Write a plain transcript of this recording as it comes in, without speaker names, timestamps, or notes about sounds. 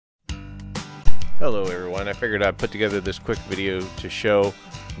Hello everyone, I figured I'd put together this quick video to show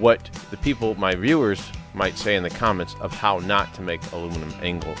what the people, my viewers, might say in the comments of how not to make aluminum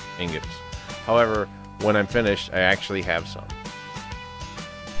ingots. However, when I'm finished, I actually have some.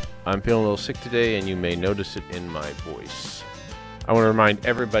 I'm feeling a little sick today and you may notice it in my voice. I want to remind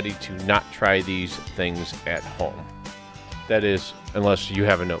everybody to not try these things at home. That is, unless you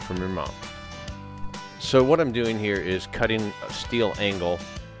have a note from your mom. So what I'm doing here is cutting a steel angle,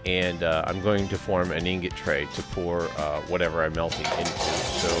 and I'm going to form an ingot tray to pour whatever I'm melting into.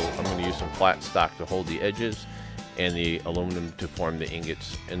 So I'm going to use some flat stock to hold the edges and the aluminum to form the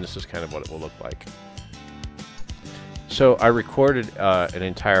ingots, and this is kind of what it will look like. So I recorded an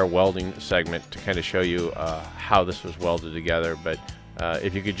entire welding segment to kind of show you how this was welded together, but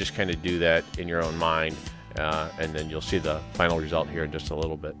if you could just kind of do that in your own mind, and then you'll see the final result here in just a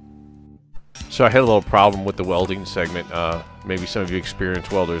little bit. So I had a little problem with the welding segment. Maybe some of you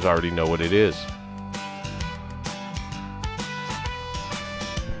experienced welders already know what it is.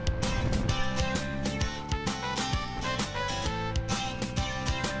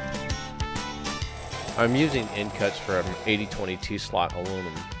 I'm using end cuts from 80/20 T-slot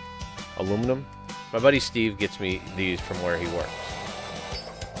aluminum. My buddy Steve gets me these from where he works.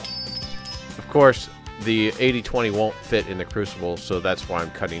 Of course, the 80/20 won't fit in the crucible, so that's why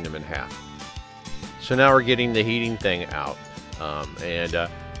I'm cutting them in half. So now we're getting the heating thing out, and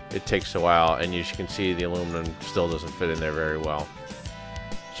it takes a while, and as you can see, the aluminum still doesn't fit in there very well.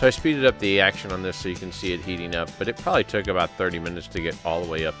 So I speeded up the action on this so you can see it heating up, but it probably took about 30 minutes to get all the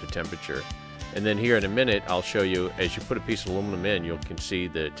way up to temperature. And then here in a minute, I'll show you, as you put a piece of aluminum in, you can see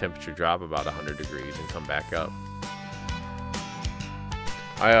the temperature drop about 100 degrees and come back up.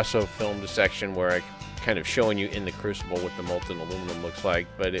 I also filmed a section where I kind of showing you in the crucible what the molten aluminum looks like,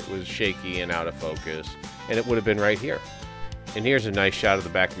 but it was shaky and out of focus, and it would have been right here. And here's a nice shot of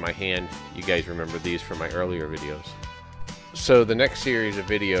the back of my hand. You guys remember these from my earlier videos. So the next series of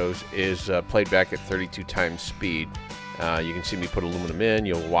videos is played back at 32 times speed. You can see me put aluminum in,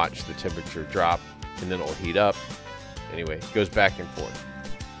 you'll watch the temperature drop, and then it'll heat up. Anyway, it goes back and forth.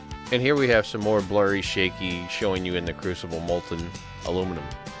 And here we have some more blurry, shaky, showing you in the crucible molten aluminum.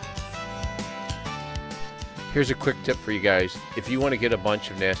 Here's a quick tip for you guys. If you want to get a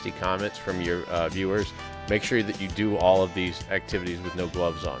bunch of nasty comments from your viewers, make sure that you do all of these activities with no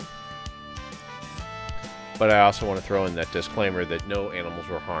gloves on. But I also want to throw in that disclaimer that no animals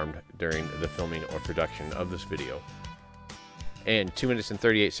were harmed during the filming or production of this video. And 2 minutes and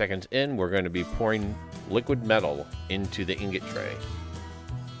 38 seconds in, we're going to be pouring liquid metal into the ingot tray.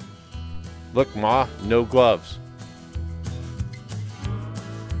 Look, Ma, no gloves.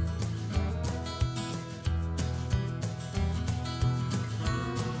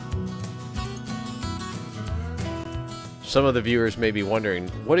 Some of the viewers may be wondering,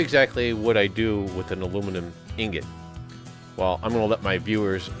 what exactly would I do with an aluminum ingot? Well, I'm going to let my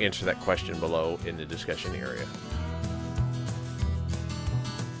viewers answer that question below in the discussion area.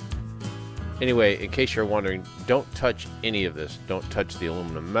 Anyway, in case you're wondering, don't touch any of this. Don't touch the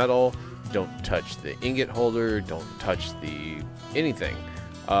aluminum metal, don't touch the ingot holder, don't touch the anything.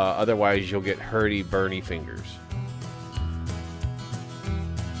 Otherwise, you'll get hurty, burny fingers.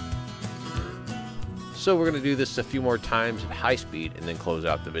 So we're going to do this a few more times at high speed and then close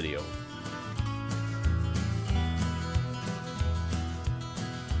out the video.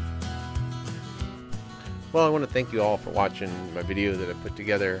 Well, I want to thank you all for watching my video that I put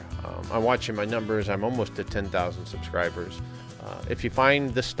together. I'm watching my numbers. I'm almost at 10,000 subscribers. If you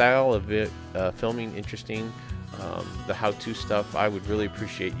find this style of filming interesting, the how-to stuff, I would really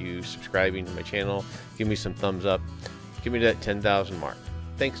appreciate you subscribing to my channel. Give me some thumbs up. Give me that 10,000 mark.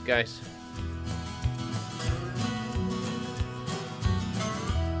 Thanks, guys.